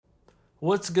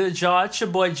What's good, y'all? It's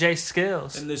your boy Jay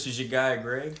Skills. And this is your guy,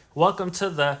 Greg. Welcome to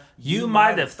the You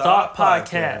Might Have Thought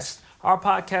podcast. Our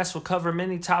podcast will cover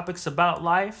many topics about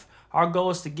life. Our goal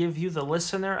is to give you, the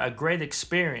listener, a great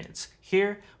experience.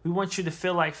 Here, we want you to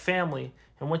feel like family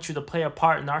and want you to play a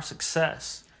part in our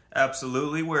success.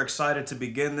 Absolutely. We're excited to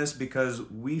begin this because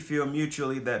we feel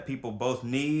mutually that people both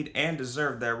need and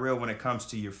deserve that real when it comes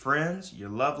to your friends, your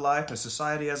love life, and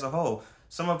society as a whole.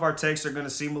 Some of our takes are going to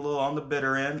seem a little on the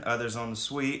bitter end, others on the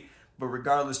sweet. But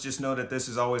regardless, just know that this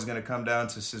is always going to come down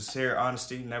to sincere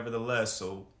honesty nevertheless.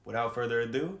 So without further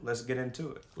ado, let's get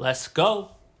into it. Let's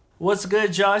go. What's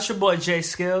good, y'all? It's your boy Jay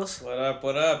Skills. What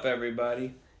up,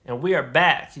 everybody? And we are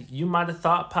back. You Might Have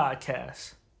Thought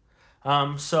podcast.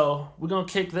 So we're going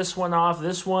to kick this one off.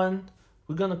 This one,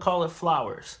 we're going to call it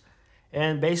Flowers.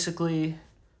 And basically,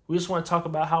 we just want to talk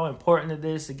about how important it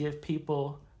is to give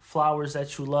people flowers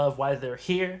that you love while they're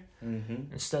here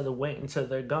instead of waiting until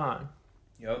they're gone.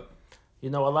 Yep. You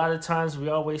know, a lot of times we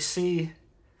always see,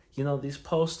 these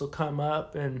posts will come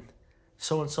up and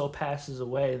so-and-so passes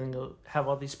away. And then you'll have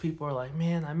all these people are like,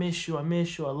 man, I miss you, I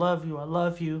love you, I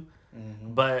love you.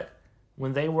 Mm-hmm. But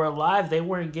when they were alive, they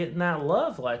weren't getting that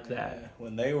love like that. Yeah.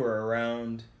 When they were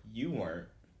around, you weren't.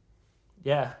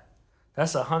 Yeah,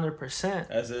 that's 100%.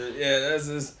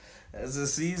 That's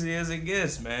as easy as it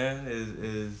gets, man.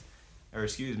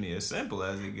 As simple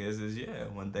as it gets is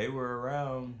when they were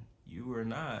around, you were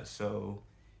not. So,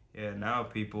 now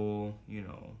people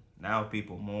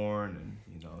mourn and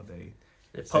they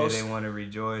say they want to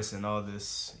rejoice and all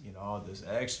this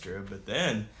extra. But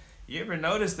then, you ever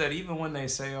notice that even when they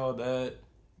say all that,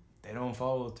 they don't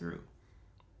follow through?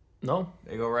 No.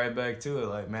 They go right back to it.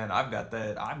 Like, man, I've got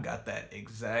that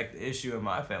exact issue in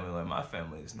my family. Like, my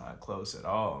family is not close at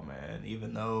all, man.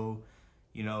 Even though,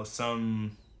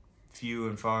 some few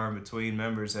and far in between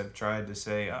members have tried to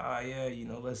say,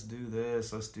 let's do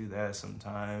this, let's do that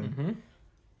sometime. Mm-hmm.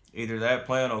 Either that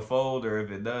plan will fold, or if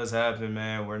it does happen,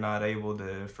 man, we're not able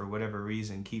to, for whatever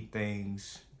reason, keep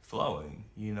things flowing,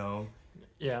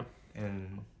 Yeah.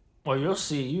 And or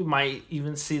you might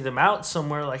even see them out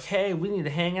somewhere like, hey, we need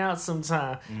to hang out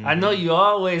sometime. Mm-hmm. I know you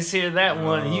always hear that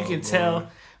one. And you can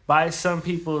tell by some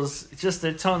people's, just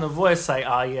their tone of voice, like,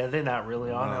 oh, yeah, they're not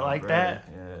really on it like that.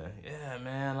 Yeah,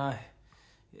 man,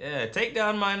 take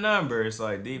down my number. It's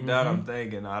like, deep down I'm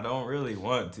thinking, I don't really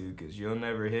want to, because you'll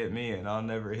never hit me and I'll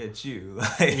never hit you.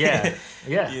 Like, yeah.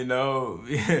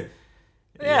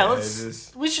 Yeah,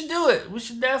 we should do it. We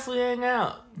should definitely hang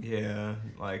out. Yeah,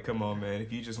 like, come on, man.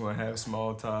 If you just want to have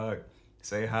small talk,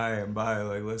 say hi and bye,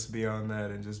 like, let's be on that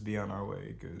and just be on our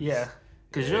way.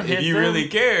 Because you'll hit if you them. really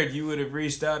cared, you would have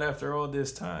reached out after all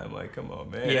this time. Like, come on,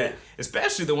 man. Yeah.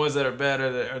 Especially the ones that are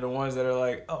better are the ones that are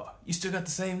like, oh, you still got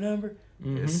the same number?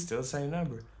 Mm-hmm. It's still the same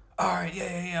number. All right,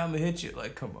 yeah, I'm going to hit you.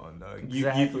 Like, come on, dog.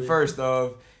 Exactly. You first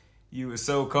off, you was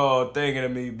so-called thinking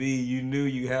of me. B, you knew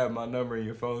you had my number in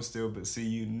your phone still, but C,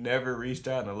 you never reached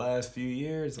out in the last few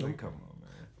years. Like, come on,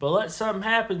 man. But let something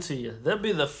happen to you. They'll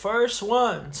be the first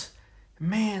ones.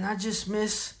 Man, I just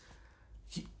miss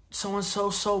so-and-so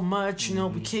so much.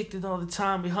 We kicked it all the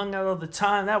time. We hung out all the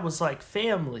time. That was like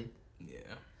family. Yeah.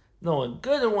 Knowing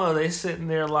good and well they sitting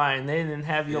there lying. They didn't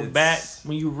have your back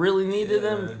when you really needed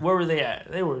them. Where were they at?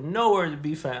 They were nowhere to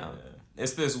be found. Yeah.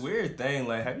 It's this weird thing,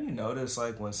 like, have you noticed,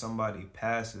 like, when somebody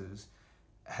passes,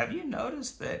 have you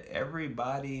noticed that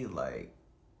everybody, like,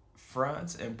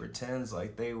 fronts and pretends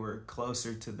like they were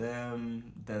closer to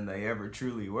them than they ever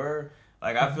truly were?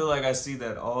 Like, I feel like I see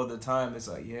that all the time. It's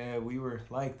like, yeah, we were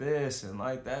like this and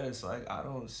like that. It's like, I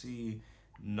don't see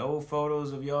no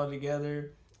photos of y'all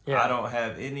together. Yeah. I don't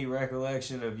have any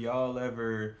recollection of y'all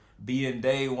ever being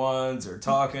day ones or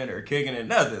talking or kicking it,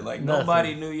 nothing. Like,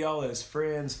 nobody knew y'all as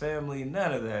friends, family,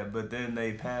 none of that. But then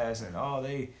they pass and,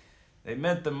 they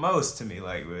meant the most to me.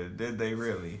 Like, did they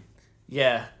really?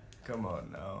 Yeah. Come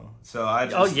on now. So I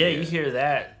just... you hear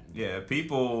that. Yeah,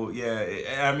 people,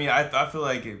 I mean, I feel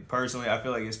like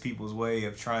it's people's way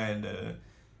of trying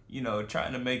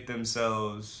to make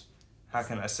themselves, how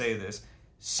can I say this,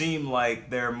 seem like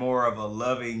they're more of a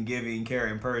loving, giving,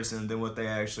 caring person than what they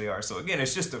actually are. So again,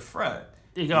 it's just a front.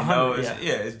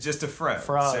 It's just a front.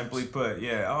 Frauds. Simply put,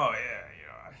 I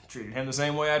treated him the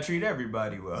same way I treat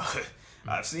everybody. Well,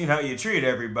 I've seen how you treat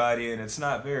everybody, and it's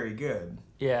not very good.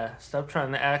 Yeah, stop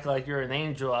trying to act like you're an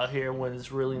angel out here when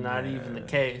it's really not even the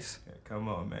case. Yeah, come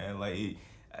on, man. Like,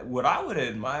 what I would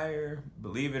admire,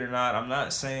 believe it or not, I'm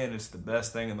not saying it's the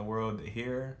best thing in the world to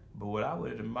hear, but what I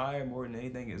would admire more than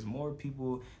anything is more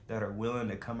people that are willing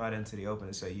to come out into the open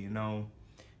and say,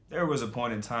 there was a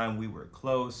point in time we were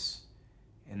close,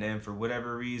 And then for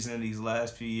whatever reason, these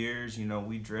last few years, you know,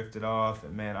 we drifted off,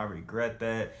 and man, I regret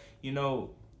that. You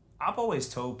know, I've always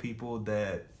told people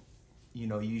that, you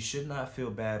know, you should not feel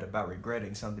bad about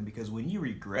regretting something, because when you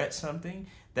regret something,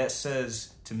 that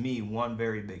says to me one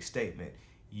very big statement.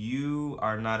 You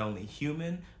are not only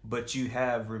human, but you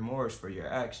have remorse for your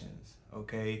actions.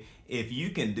 Okay? If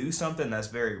you can do something that's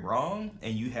very wrong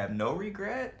and you have no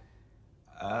regret,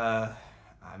 I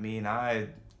mean, I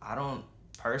don't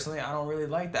personally, I don't really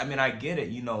like that. I mean, I get it,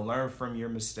 you know, learn from your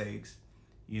mistakes,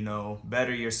 you know,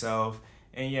 better yourself.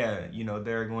 And yeah, you know,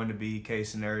 there are going to be case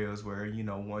scenarios where, you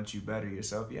know, once you better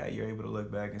yourself, yeah, you're able to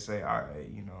look back and say, all right,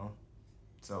 you know,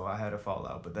 so I had a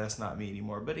fallout, but that's not me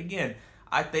anymore. But again,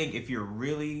 I think if you're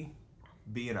really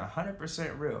being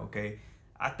 100% real, okay,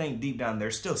 I think deep down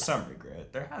there's still some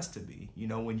regret. There has to be. You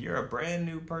know, when you're a brand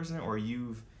new person, or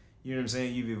you've, you know what I'm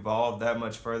saying, you've evolved that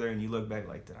much further, and you look back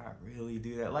like, did I really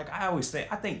do that? Like, I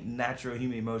think natural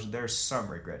human emotion, there's some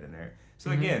regret in there. So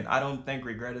again, I don't think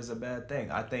regret is a bad thing.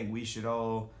 I think we should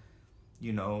all,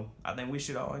 you know,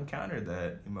 encounter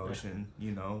that emotion,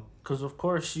 you know. Because, of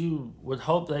course, you would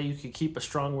hope that you could keep a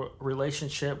strong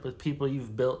relationship with people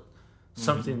you've built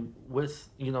something with,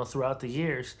 you know, throughout the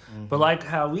years. But like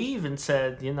how we even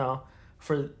said, you know,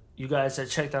 for you guys that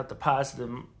checked out the Positive,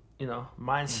 you know,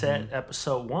 Mindset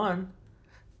episode 1,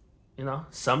 you know,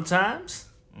 sometimes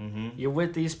you're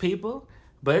with these people,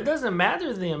 but it doesn't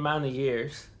matter the amount of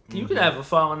years. You could have a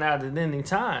falling out at any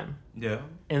time. Yeah.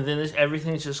 And then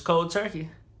everything's just cold turkey.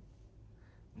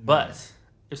 But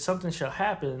if something shall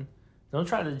happen, don't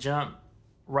try to jump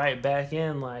right back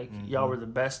in like y'all were the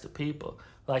best of people.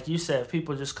 Like you said, if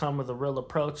people just come with a real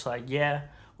approach, like, yeah,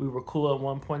 we were cool at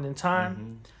one point in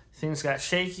time, things got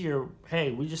shaky, or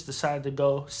hey, we just decided to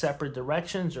go separate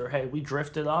directions, or hey, we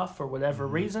drifted off for whatever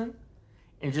reason,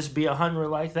 and just be 100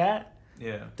 like that,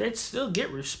 they'd still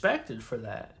get respected for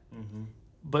that.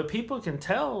 But people can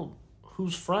tell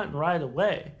who's front right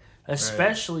away,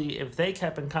 especially if they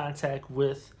kept in contact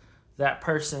with that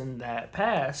person that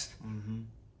passed.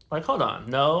 Like, hold on,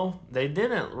 no, they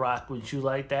didn't rock with you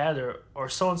like that, or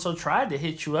so-and-so tried to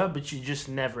hit you up, but you just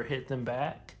never hit them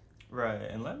back. Right,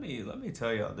 and let me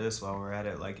tell y'all this while we're at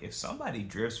it. Like, if somebody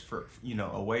drifts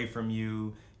away from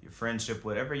you, your friendship,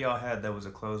 whatever y'all had that was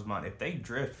a closed mind, if they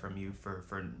drift from you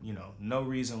for you know, no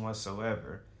reason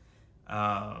whatsoever,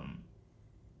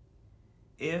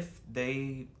 if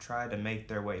they try to make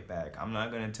their way back, I'm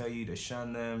not going to tell you to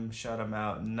shun them, shut them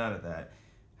out, none of that.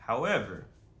 However,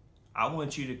 I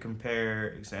want you to compare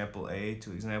example A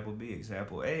to example B.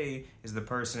 Example A is the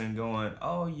person going,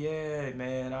 oh yeah,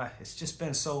 man, it's just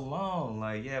been so long.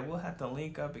 Like, yeah, we'll have to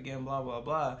link up again, blah, blah,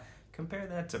 blah. Compare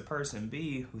that to person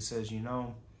B who says, you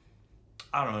know,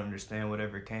 I don't understand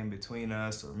whatever came between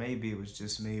us, or maybe it was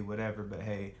just me, whatever, but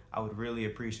hey, I would really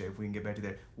appreciate if we can get back to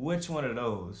that. Which one of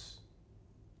those,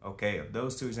 okay, of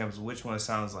those two examples, which one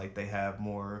sounds like they have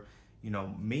more, you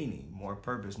know, meaning, more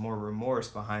purpose, more remorse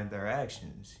behind their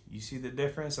actions? You see the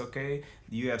difference, okay?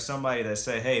 You have somebody that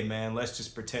say, hey, man, let's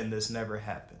just pretend this never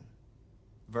happened.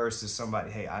 Versus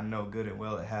somebody, hey, I know good and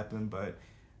well it happened, but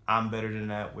I'm better than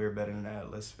that, we're better than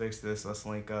that. Let's fix this, let's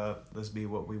link up, let's be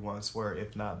what we once were,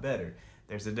 if not better.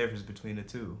 There's a difference between the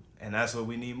two. And that's what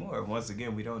we need more. Once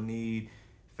again, we don't need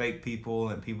fake people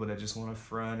and people that just want to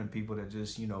front and people that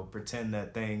just, you know, pretend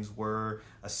that things were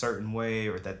a certain way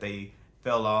or that they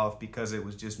fell off because it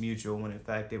was just mutual when in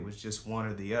fact it was just one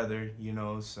or the other, you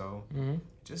know. So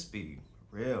just be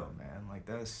real, man. Like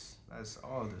that's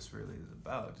all this really is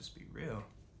about. Just be real.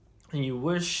 And you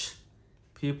wish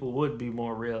people would be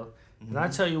more real. And I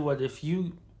tell you what, if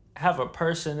you have a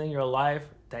person in your life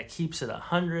that keeps it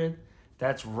 100,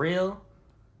 that's real,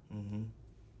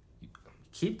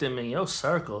 keep them in your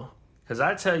circle. Because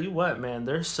I tell you what, man,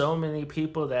 there's so many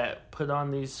people that put on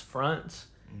these fronts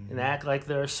and act like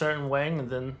they're a certain way, and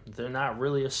then they're not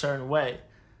really a certain way.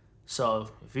 So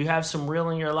if you have some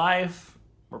real in your life,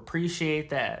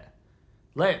 appreciate that.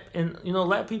 Let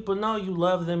people know you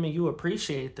love them and you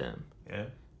appreciate them. Yeah.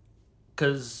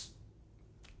 Because,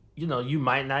 you know, you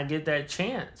might not get that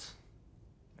chance.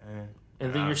 Man.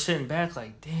 And then you're sitting back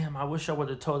like, damn, I wish I would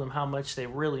have told them how much they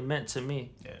really meant to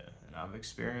me. Yeah, and I've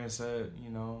experienced that, you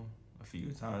know, a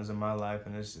few times in my life,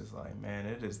 and it's just like, man,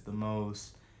 it is the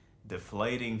most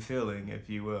deflating feeling, if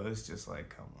you will. It's just like,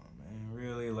 come on, man,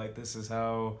 really? Like, this is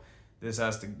how you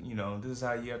have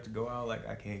to go out? Like,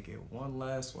 I can't get one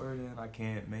last word in? I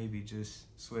can't maybe just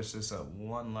switch this up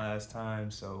one last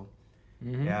time? So,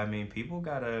 yeah, I mean, people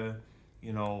gotta,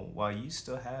 you know, while you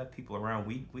still have people around,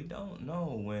 we don't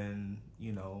know when,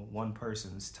 you know, one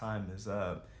person's time is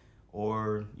up,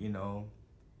 or, you know,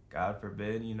 God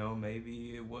forbid,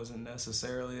 maybe it wasn't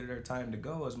necessarily their time to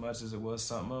go as much as it was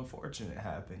something unfortunate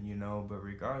happened, but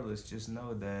regardless, just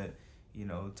know that,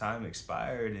 time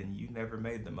expired and you never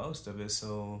made the most of it.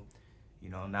 So,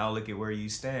 now look at where you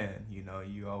stand.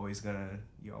 You always gonna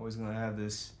have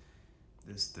this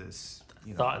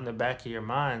thought in the back of your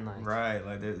mind, like, right,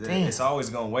 like it's always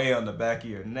gonna weigh on the back of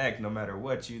your neck no matter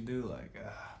what you do, like,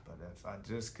 but if I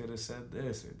just could have said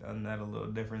this or done that a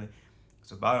little differently.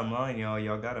 So bottom line,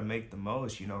 y'all gotta make the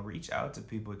most. Reach out to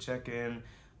people, check in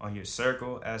on your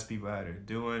circle, ask people how they're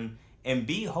doing, and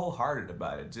be wholehearted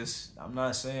about it. I'm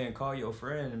not saying call your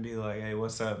friend and be like, hey,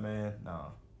 what's up, man?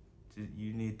 No, it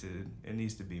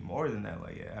needs to be more than that.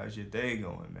 Like, yeah, how's your day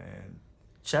going, man?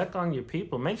 Check on your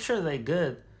people, make sure they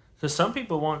good, because some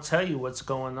people won't tell you what's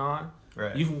going on.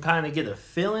 Right. You can kind of get a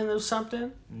feeling of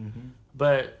something,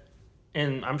 but,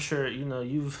 and I'm sure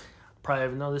you've probably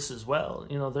have noticed as well.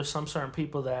 There's some certain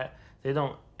people that they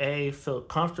don't feel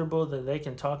comfortable that they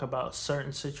can talk about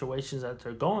certain situations that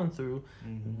they're going through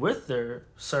with their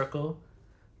circle,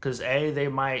 because they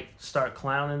might start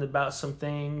clowning about some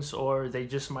things, or they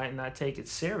just might not take it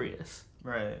serious.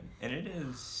 Right, and it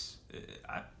is.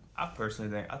 I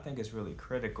personally think it's really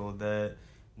critical that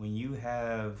when you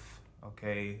have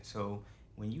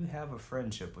when you have a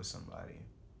friendship with somebody,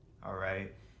 all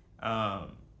right.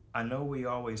 I know we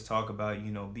always talk about,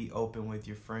 be open with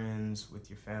your friends, with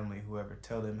your family, whoever.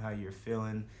 Tell them how you're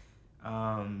feeling.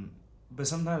 But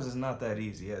sometimes it's not that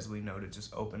easy, as we know, to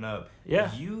just open up. Yeah.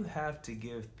 You have to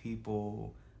give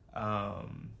people, that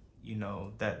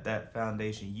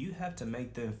foundation. You have to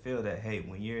make them feel that, hey,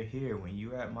 when you're here, when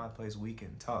you're at my place, we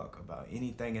can talk about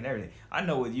anything and everything. I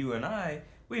know with you and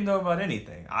we know about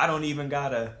anything. I don't even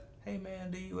gotta, hey,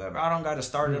 man, I don't gotta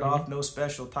start it off no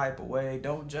special type of way.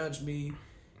 Don't judge me,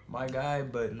 my guy,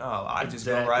 but no, I just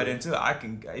go right into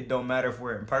it. It don't matter if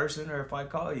we're in person or if I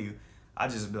call you. I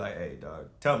just be like, hey, dog,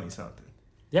 tell me something.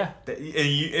 Yeah.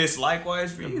 It's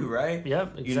likewise for you, right?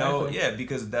 Yep, exactly.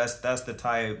 Because that's the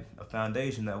type of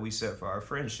foundation that we set for our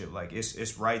friendship. Like,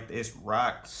 it's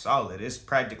rock solid. It's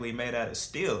practically made out of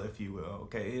steel, if you will,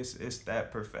 okay? It's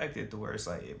that perfected to where it's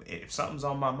like, if something's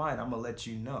on my mind, I'm going to let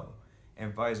you know.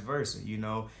 And vice versa,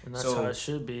 And that's how it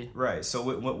should be. Right. So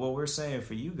what we're saying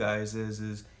for you guys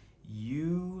is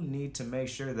you need to make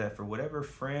sure that for whatever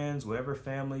friends, whatever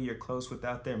family you're close with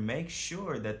out there, make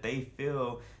sure that they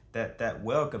feel that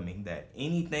welcoming, that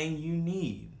anything you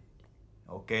need,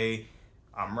 okay,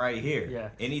 I'm right here. Yeah.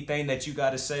 Anything that you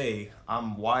got to say,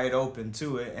 I'm wide open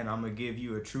to it, and I'm going to give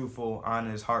you a truthful,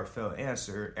 honest, heartfelt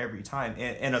answer every time,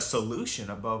 and a solution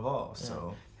above all. Yeah.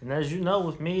 So. And as you know,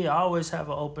 with me, I always have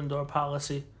an open door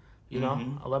policy.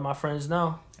 I let my friends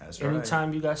know. That's right.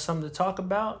 Anytime you got something to talk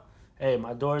about, hey,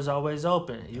 my door is always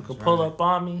open. You can pull up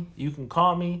on me. You can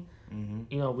call me.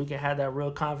 We can have that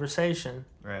real conversation.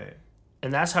 Right.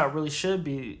 And that's how it really should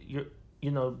be.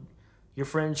 Your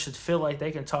friends should feel like they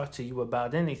can talk to you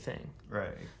about anything.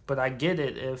 Right. But I get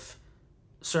it if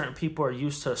certain people are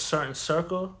used to a certain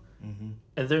circle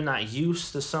and they're not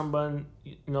used to someone,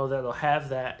 that'll have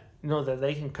that, that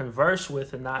they can converse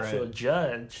with and not feel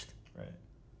judged. Right.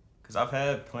 Because I've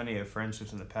had plenty of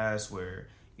friendships in the past where,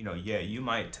 you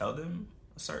might tell them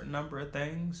a certain number of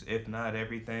things, if not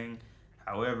everything.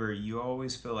 However, you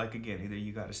always feel like, again, either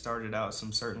you got to start it out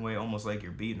some certain way, almost like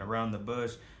you're beating around the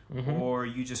bush, or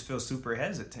you just feel super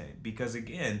hesitant because,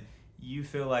 again, you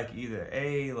feel like either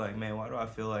like, man, why do I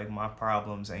feel like my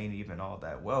problems ain't even all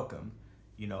that welcome?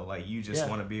 Like you just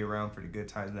want to be around for the good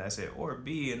times and that's it. Or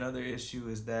B, another issue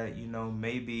is that,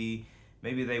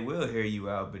 maybe they will hear you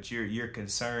out, but you're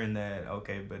concerned that,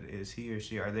 okay, but is he or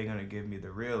she, are they going to give me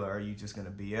the real, or are you just going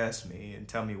to BS me and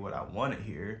tell me what I want to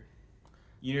hear?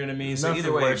 You know what I mean? So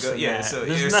either way,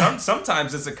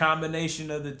 sometimes it's a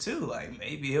combination of the two. Like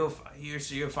maybe he or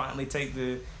she'll finally take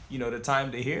the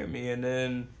time to hear me, and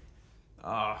then,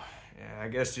 I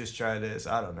guess just try this.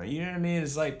 I don't know. You know what I mean?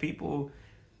 It's like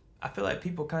I feel like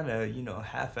people kind of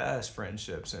half-ass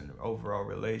friendships and overall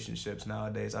relationships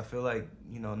nowadays. I feel like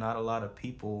not a lot of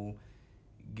people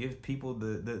give people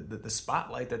the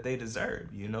spotlight that they deserve.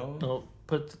 Don't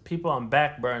put people on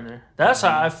back burner. That's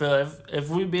how I feel. If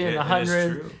we be in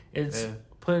 100, it's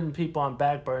putting people on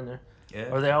back burner.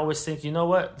 Yeah. Or they always think,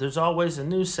 what? There's always a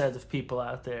new set of people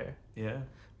out there. Yeah.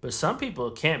 But some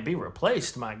people can't be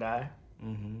replaced, my guy.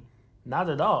 Not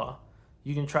at all.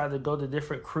 You can try to go to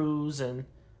different crews and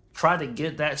try to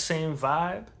get that same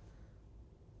vibe,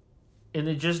 and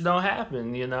it just don't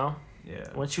happen, Yeah.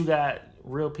 Once you got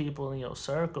real people in your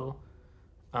circle,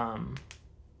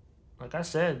 like I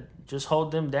said, just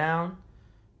hold them down,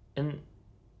 and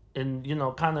and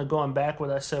kind of going back what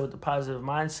I said with the positive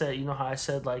mindset, how I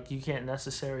said like you can't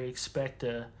necessarily expect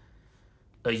a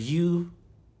you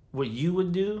what you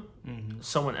would do,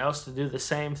 someone else to do the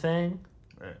same thing,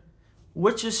 right?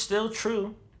 Which is still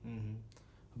true,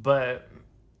 but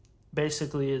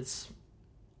basically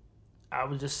I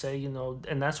would just say,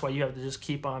 and that's why you have to just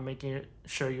keep on making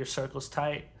sure your circle's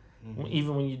tight.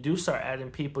 Even when you do start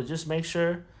adding people, just make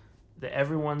sure that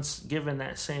everyone's given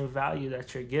that same value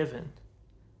that you're given.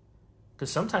 Because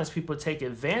sometimes people take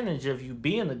advantage of you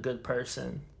being a good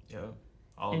person. Yeah.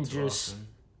 And just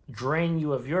drain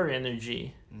you of your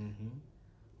energy.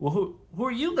 Well, who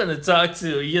are you going to talk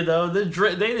to?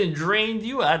 They didn't drain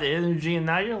you out of energy, and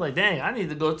now you're like, dang, I need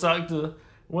to go talk to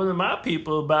one of my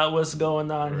people about what's going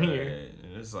on here.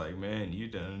 And it's like, man, you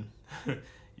done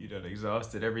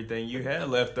exhausted everything you had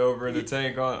left over in the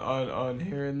tank on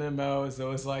hearing them out.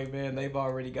 So it's like, man, they've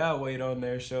already got weight on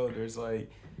their shoulders.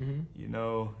 Like, you're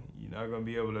not gonna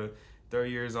be able to throw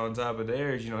yours on top of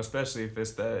theirs. Especially if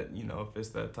it's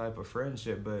that type of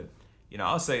friendship. But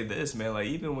I'll say this, man. Like,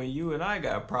 even when you and I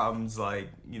got problems, like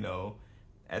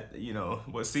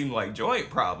what seemed like joint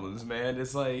problems, man.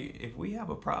 It's like, if we have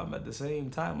a problem at the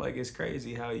same time, like, it's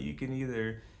crazy how you can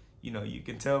either, you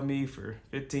can tell me for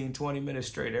 15, 20 minutes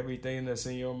straight everything that's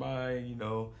in your mind,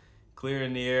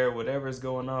 clearing the air, whatever's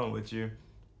going on with you.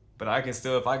 But I can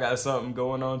still, if I got something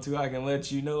going on too, I can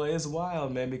let you know. Like, it's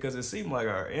wild, man, because it seemed like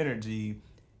our energy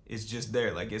is just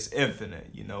there. Like, it's infinite,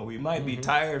 We might be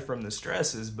tired from the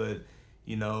stresses, but,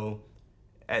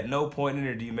 at no point in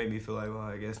there do you make me feel like, well,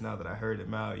 I guess now that I heard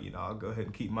him out, I'll go ahead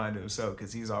and keep mine to himself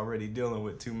because he's already dealing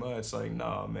with too much. Like,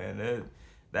 no, man,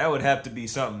 that would have to be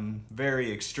something very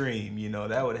extreme,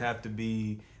 That would have to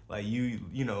be like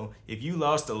if you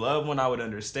lost a loved one, I would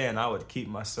understand. I would keep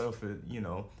myself,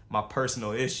 my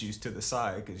personal issues to the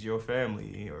side because your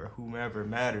family or whomever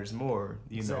matters more,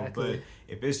 Exactly. But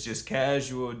if it's just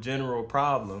casual, general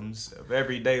problems of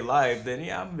everyday life, then I'm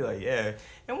gonna be like, yeah.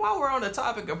 And while we're on the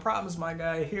topic of problems, my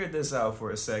guy, hear this out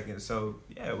for a second. So,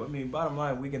 yeah, bottom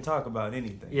line, we can talk about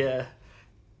anything. Yeah.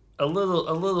 A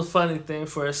little funny thing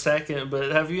for a second,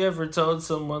 but have you ever told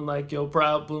someone like your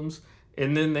problems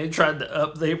and then they tried to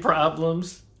up their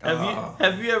problems?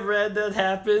 Have you ever had that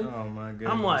happen? Oh my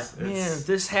goodness. I'm like, man,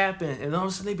 this happened, and all of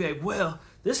a sudden they be like, well,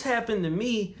 this happened to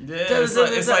me. Yeah,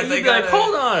 it's like they got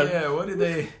hold on. Yeah, what did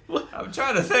they? I'm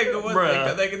trying to think of what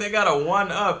they got to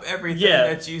one up everything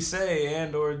that you say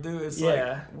and or do. It's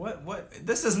like, what?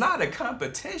 This is not a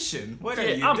competition. What are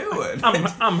you doing?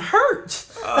 I'm hurt.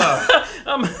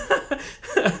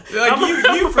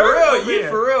 You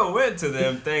for real went to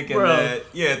them thinking that.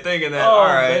 All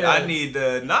right, man. I need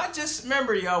to not just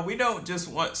remember, y'all. We don't just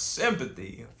want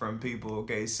sympathy from people.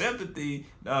 Okay, sympathy.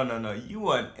 No. You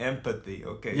want empathy.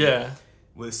 Okay. Yeah.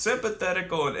 With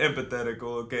sympathetical and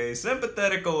empathetical, okay?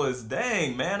 Sympathetical is,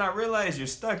 dang, man, I realize you're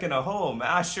stuck in a hole, man.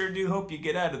 I sure do hope you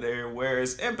get out of there.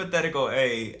 Whereas empathetical,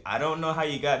 hey, I don't know how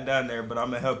you got down there, but I'm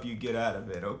going to help you get out of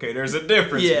it, okay? There's a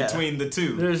difference between the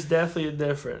two. There's definitely a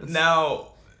difference.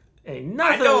 Now, ain't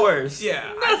nothing worse.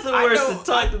 Yeah. Nothing worse than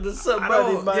talking to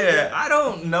somebody about that. I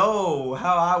don't know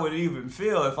how I would even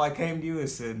feel if I came to you and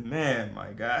said, man, my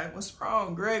guy, what's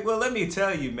wrong, Greg? Well, let me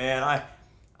tell you, man, I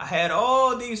had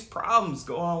all these problems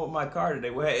go on with my car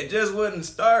today. Well, it just wouldn't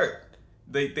start.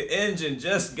 The engine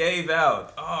just gave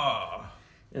out. Oh.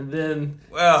 And then,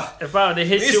 well, if I would have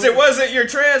hit you... At least it wasn't your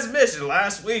transmission.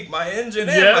 Last week, my engine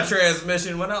and my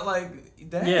transmission went out like,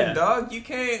 dang, dog, you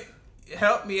can't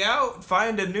help me out?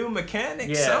 Find a new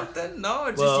mechanic, something? No,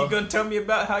 you going to tell me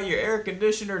about how your air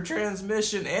conditioner,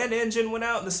 transmission, and engine went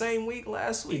out in the same week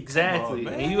last week? Exactly.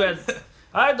 Come on, man.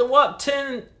 I had to walk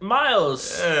 10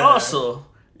 miles also.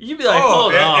 You'd be like,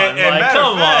 hold on,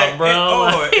 come on,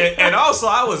 bro. And also,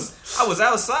 I was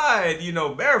outside,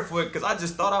 barefoot, because I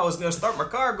just thought I was gonna start my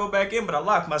car, go back in, but I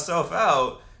locked myself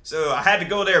out, so I had to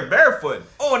go there barefoot.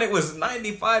 Oh, and it was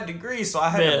 95 degrees, so I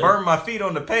had to burn my feet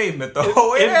on the pavement the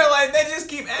whole way there. Like, they just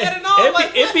keep adding on.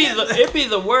 It'd be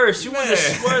the worst. You would have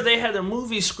swear they had a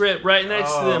movie script right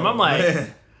next to them. I'm like,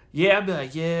 I'd be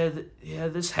like,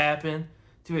 this happened.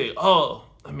 Dude,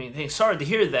 sorry to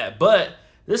hear that, but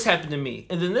this happened to me,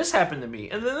 and then this happened to me,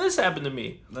 and then this happened to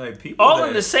me. Like, people all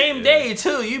in the same day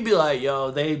too. You'd be like,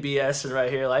 "Yo, they BSing right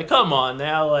here." Like, come on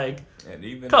now, like, and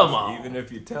even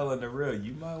if you're telling the real,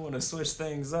 you might want to switch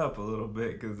things up a little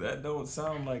bit because that don't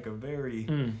sound like a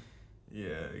very,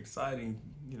 exciting,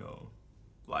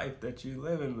 life that you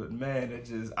living. But man,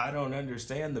 I don't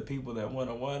understand the people that want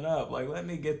to one up. Like, let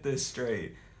me get this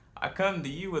straight. I come to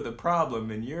you with a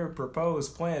problem, and your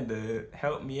proposed plan to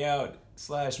help me out /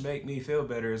 make me feel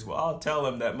better is, well, I'll tell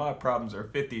them that my problems are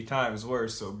 50 times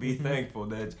worse, so be thankful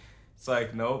that It's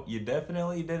like, nope, you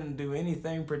definitely didn't do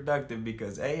anything productive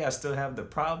because A, I still have the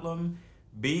problem.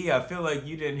 B, I feel like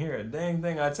you didn't hear a dang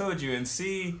thing I told you. And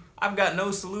C, I've got no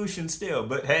solution still.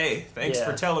 But hey, thanks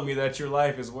for telling me that your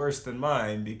life is worse than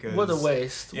mine because... What a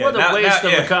waste. What a waste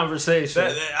of a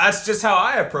conversation. That's just how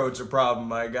I approach a problem,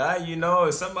 my guy. You know,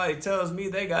 if somebody tells me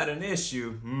they got an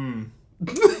issue,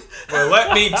 well,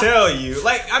 let me tell you.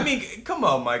 Like, I mean, come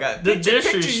on, my guy.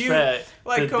 Picture you.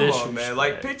 Like, come on, man.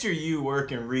 Like, picture you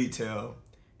working retail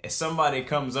and somebody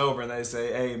comes over and they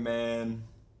say, hey, man,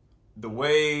 the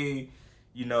way...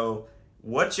 You know,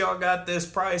 what y'all got this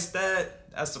priced at?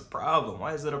 That's a problem.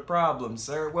 Why is it a problem,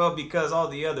 sir? Well, because all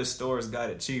the other stores got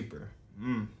it cheaper.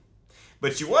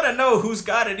 But you want to know who's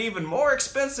got it even more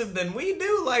expensive than we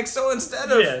do? Like, so instead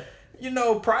of, you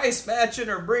know, price matching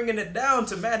or bringing it down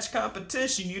to match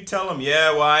competition, you tell them,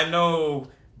 yeah, well, I know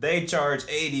they charge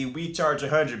 80, we charge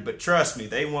 100, but trust me,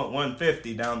 they want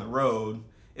 150 down the road.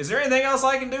 Is there anything else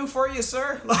I can do for you,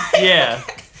 sir? Yeah.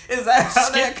 Is that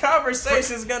how that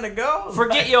conversation's gonna go?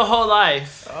 Forget your whole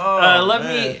life. Let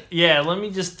man.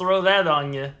 me just throw that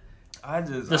on you.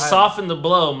 To soften the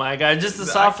blow, my guy. Just to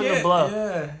soften the blow.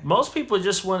 Yeah. Most people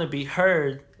just want to be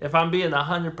heard. If I'm being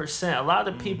 100%, a lot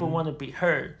of people want to be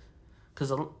heard,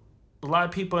 because a lot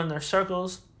of people in their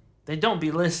circles, they don't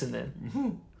be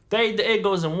listening. It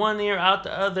goes in one ear out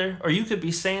the other, or you could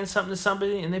be saying something to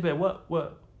somebody and they be like,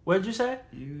 what? What'd you say?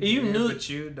 You knew, but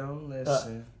you don't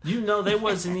listen. You know they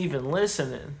wasn't even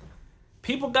listening.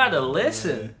 People gotta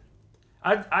listen.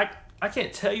 I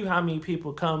can't tell you how many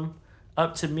people come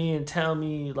up to me and tell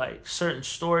me like certain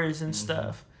stories and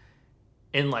stuff,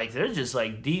 and like they're just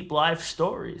like deep life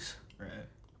stories. Right.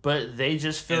 But they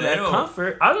just feel that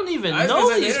comfort. I don't even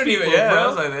know these people, bro. I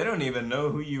was like, they don't even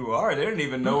know who you are. They don't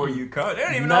even know where you come. They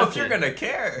don't even know if you're gonna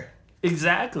care.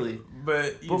 Exactly.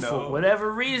 But for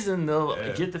whatever reason, they'll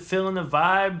get the feeling, the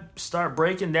vibe, start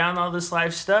breaking down all this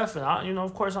life stuff, and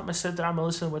of course, I'm gonna sit there, I'm gonna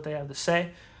listen to what they have to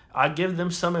say. I give them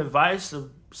some advice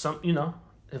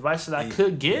advice that I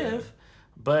could give,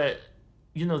 but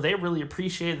they really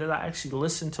appreciate that I actually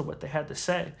listened to what they had to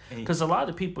say, because a lot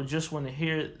of people just want to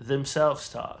hear themselves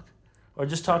talk, or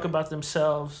just talk about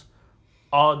themselves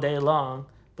all day long.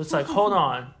 But it's like, hold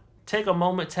on, take a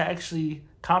moment to actually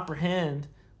comprehend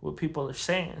what people are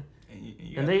saying.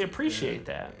 And they appreciate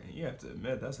that. You have to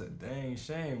admit, that's a dang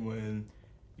shame when,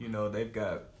 they've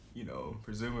got,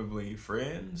 presumably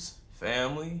friends,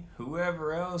 family,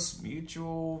 whoever else,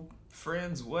 mutual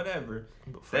friends, whatever.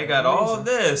 They got all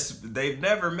this. They've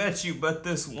never met you but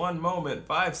this one moment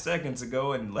 5 seconds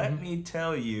ago, and let me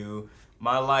tell you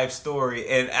my life story.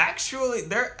 And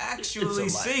they're actually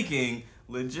seeking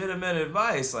legitimate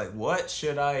advice. Like, what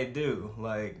should I do?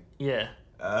 Like, yeah.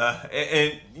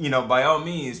 And by all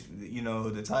means,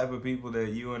 the type of people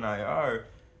that you and I are,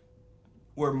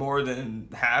 we're more than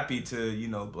happy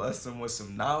to, bless them with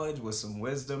some knowledge, with some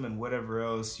wisdom, and whatever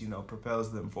else,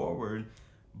 propels them forward.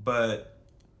 But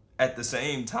at the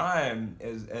same time,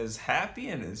 as happy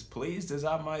and as pleased as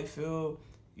I might feel,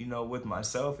 with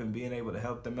myself and being able to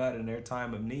help them out in their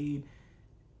time of need,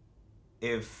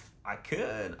 if I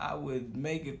could, I would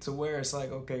make it to where it's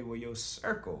like, okay, well, your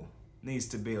circle needs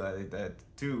to be like that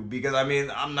too, because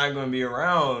I'm not going to be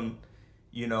around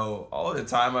all the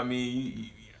time.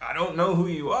 I don't know who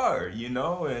you are,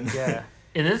 and yeah.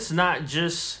 And it's not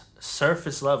just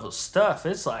surface level stuff,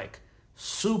 it's like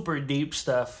super deep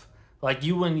stuff, like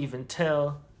you wouldn't even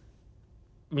tell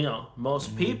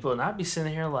most people. And I'd be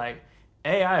sitting here like,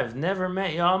 hey, I have never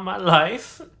met y'all in my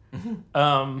life,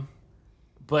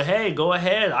 but hey, go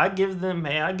ahead, I give them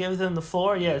the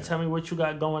floor. Tell me what you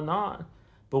got going on.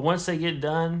 But once they get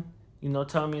done,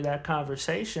 telling me that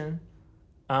conversation,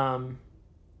 they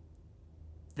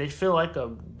feel like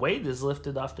a weight is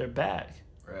lifted off their back.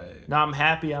 Right. Now I'm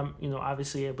happy I'm,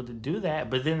 obviously able to do that.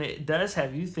 But then it does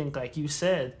have you think, like you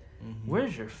said,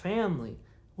 where's your family?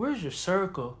 Where's your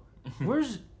circle?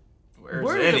 Where's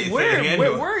anything?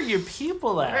 Where are your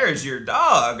people at? Where's your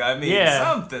dog?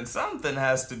 Something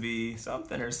has to be,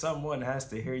 something or someone has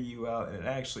to hear you out and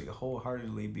actually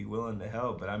wholeheartedly be willing to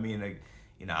help. But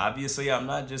obviously I'm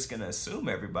not just going to assume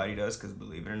everybody does, because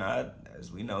believe it or not,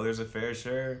 as we know, there's a fair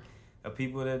share of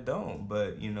people that don't.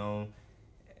 But,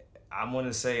 I want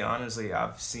to say, honestly,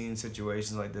 I've seen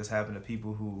situations like this happen to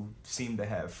people who seem to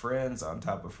have friends on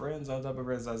top of friends on top of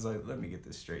friends. I was like, let me get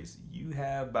this straight. So you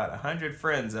have about 100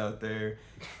 friends out there,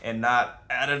 and not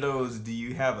out of those do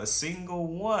you have a single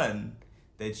one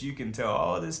that you can tell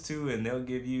all this to, and they'll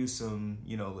give you some,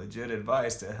 legit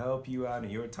advice to help you out in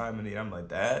your time of need. I'm like,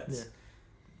 that's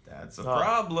That's a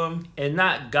problem. And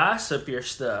not gossip your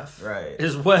stuff. Right.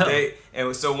 As well.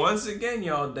 And so once again,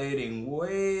 y'all dating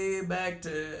way back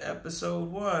to episode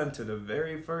 1, to the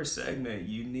very first segment,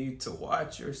 you need to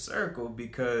watch your circle,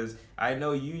 because I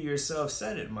know you yourself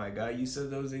said it, my guy. You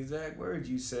said those exact words.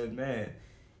 You said, man,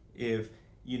 if,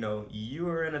 you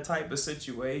are in a type of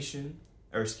situation,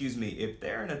 or excuse me, if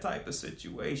they're in a type of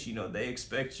situation, they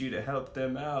expect you to help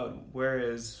them out,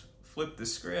 whereas flip the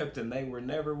script and they were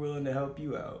never willing to help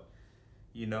you out.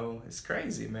 It's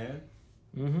crazy, man.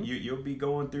 Mm-hmm. You'll be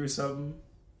going through something,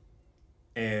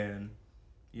 and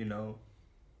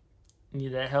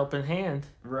need that helping hand,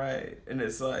 right? And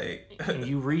it's like and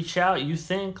you reach out, you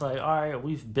think like, all right,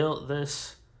 we've built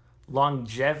this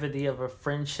longevity of a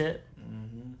friendship.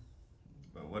 Mm-hmm.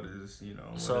 But what is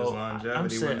so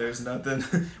longevity when there's nothing,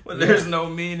 when there's no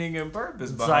meaning and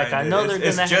purpose behind it? I know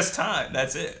it's just time.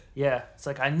 That's it. Yeah, it's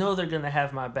like I know they're gonna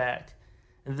have my back,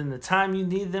 and then the time you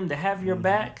need them to have your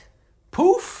back,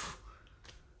 poof,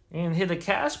 and hit a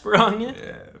Casper on you.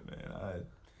 Yeah, man.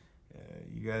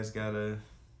 You guys gotta,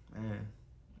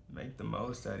 make the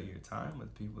most out of your time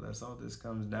with people. That's all this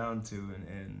comes down to,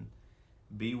 and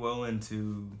be willing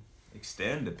to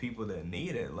extend to people that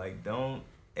need it. Like, don't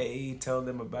tell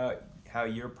them about how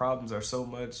your problems are so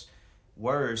much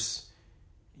worse,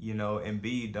 and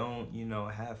B, don't,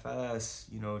 half-ass,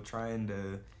 trying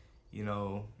to,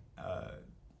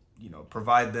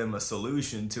 provide them a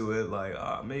solution to it.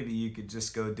 Like, maybe you could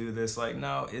just go do this. Like,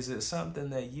 no, is it something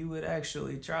that you would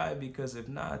actually try? Because if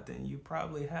not, then you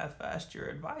probably half-assed your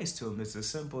advice to them. It's as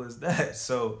simple as that.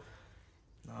 So,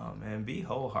 man, be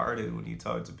wholehearted when you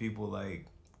talk to people. Like,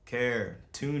 care,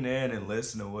 tune in and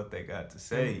listen to what they got to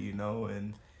say,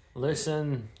 and listen.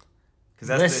 Listen. Because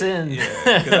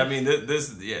I mean,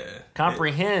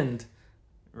 comprehend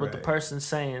what the person's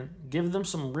saying. Give them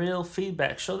some real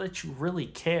feedback. Show that you really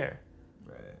care.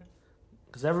 Right.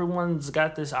 Because everyone's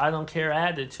got this I don't care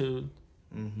attitude.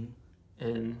 Mm-hmm.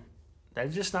 And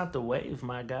that's just not the wave,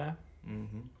 my guy.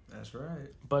 Mm-hmm. That's right.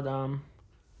 But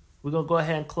we're going to go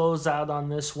ahead and close out on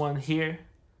this one here.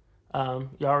 You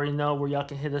already know where y'all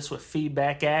can hit us with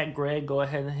feedback at. Greg, go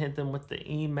ahead and hit them with the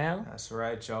email. That's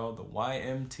right, y'all. The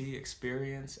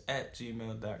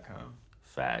YMTexperience@gmail.com.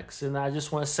 Facts. And I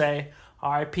just want to say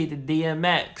RIP to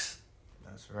DMX.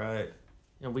 That's right.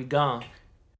 And we gone.